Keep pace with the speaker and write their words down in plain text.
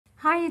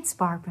Hi, it's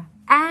Barbara.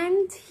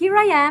 And here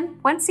I am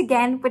once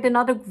again with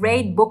another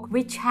great book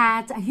which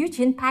had a huge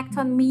impact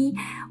on me,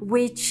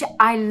 which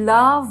I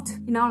loved.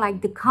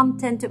 Like the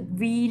content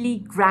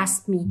really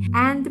grasped me.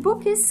 And the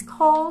book is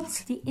called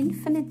The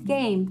Infinite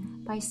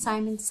Game by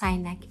Simon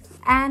Sinek.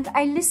 And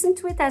I listened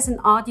to it as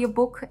an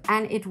audiobook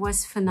and it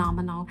was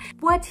phenomenal.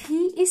 What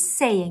he is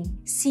saying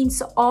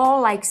seems all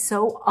like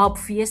so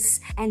obvious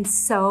and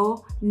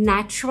so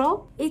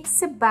natural.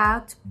 It's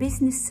about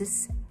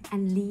businesses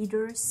and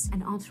leaders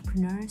and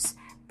entrepreneurs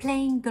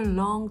playing the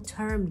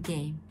long-term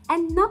game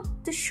and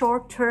not the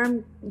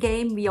short-term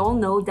game. We all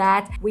know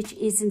that, which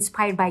is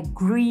inspired by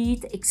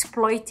greed,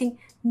 exploiting.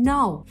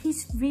 No,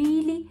 he's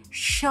really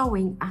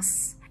showing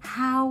us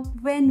how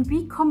when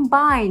we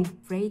combine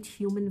great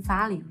human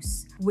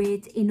values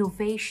with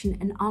innovation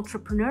and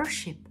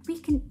entrepreneurship, we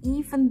can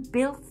even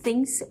build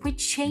things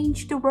which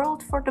change the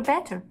world for the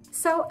better.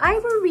 So I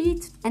will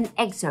read an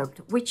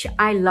excerpt which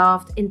I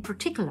loved in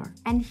particular.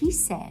 And he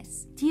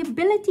says, the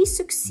ability to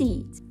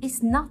succeed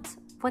is not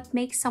what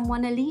makes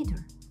someone a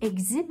leader.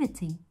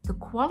 Exhibiting the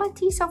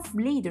qualities of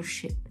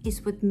leadership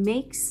is what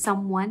makes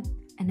someone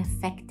an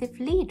effective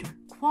leader.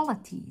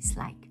 Qualities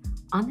like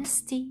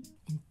honesty,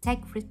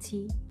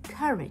 integrity,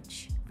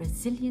 courage,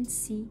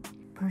 resiliency,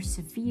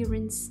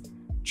 perseverance,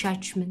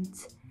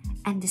 judgment,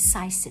 and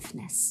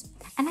decisiveness.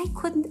 And I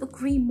couldn't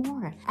agree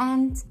more.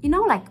 And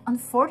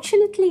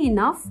unfortunately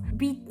enough,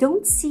 we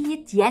don't see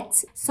it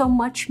yet so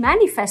much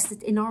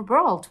manifested in our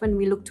world. When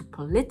we look to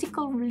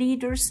political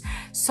leaders,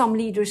 some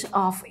leaders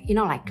of,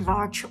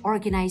 large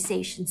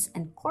organizations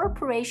and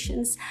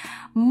corporations,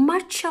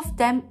 much of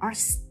them are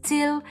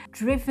still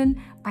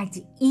driven by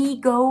the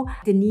ego,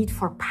 the need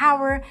for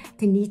power,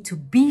 the need to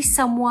be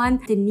someone,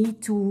 the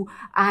need to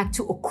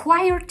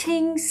acquire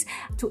things,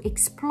 to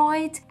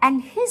exploit.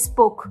 And his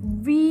book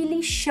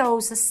really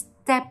shows us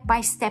step by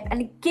step, and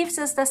it gives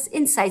us those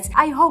insights.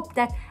 I hope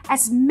that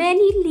as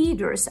many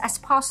leaders as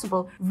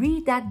possible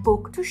read that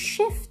book to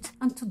shift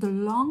onto the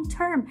long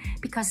term,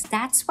 because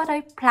that's what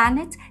our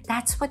planet,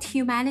 that's what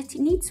humanity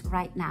needs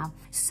right now.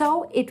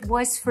 So it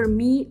was for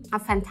me a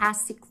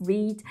fantastic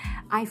read.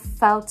 I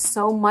felt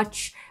so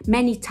much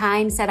many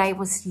times that I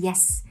was,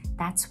 yes,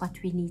 that's what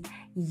we need.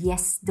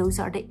 Yes, those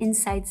are the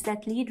insights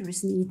that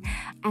leaders need.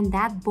 And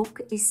that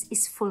book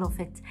is full of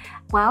it.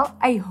 Well,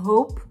 I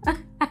hope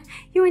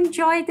you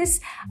enjoy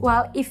this.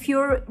 Well, if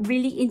you're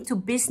really into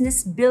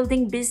business,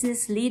 building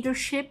business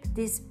leadership,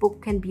 this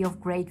book can be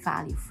of great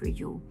value for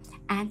you.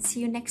 And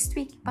see you next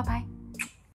week. Bye-bye.